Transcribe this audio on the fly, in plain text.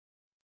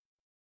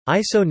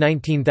ISO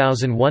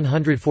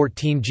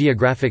 19114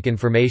 Geographic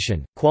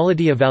Information,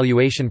 Quality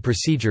Evaluation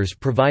Procedures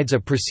provides a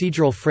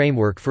procedural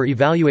framework for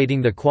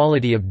evaluating the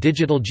quality of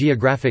digital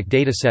geographic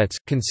datasets,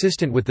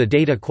 consistent with the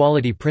data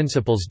quality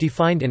principles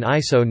defined in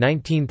ISO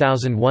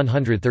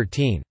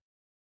 19113.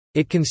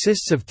 It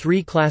consists of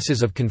three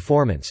classes of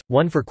conformance,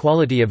 one for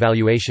quality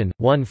evaluation,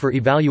 one for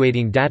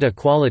evaluating data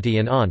quality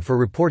and on for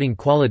reporting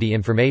quality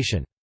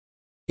information.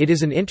 It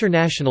is an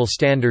international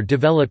standard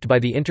developed by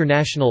the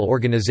International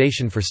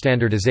Organization for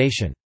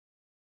Standardization.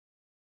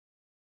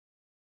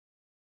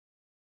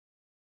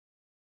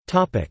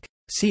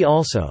 See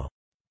also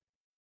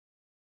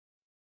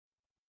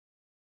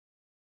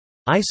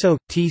ISO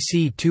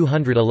TC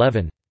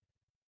 211.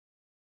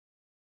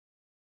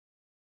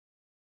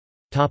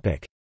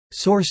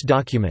 Source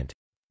document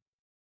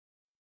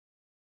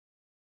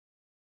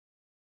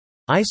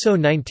ISO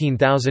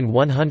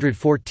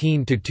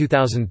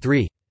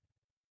 19114-2003.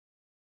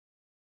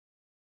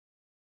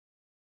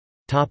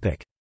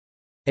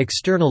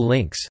 External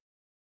links.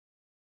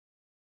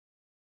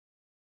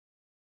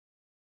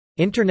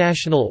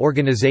 International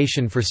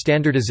Organization for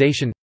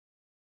Standardization,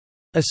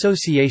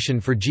 Association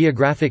for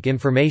Geographic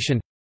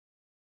Information,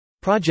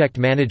 Project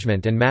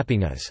Management and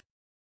Mapping as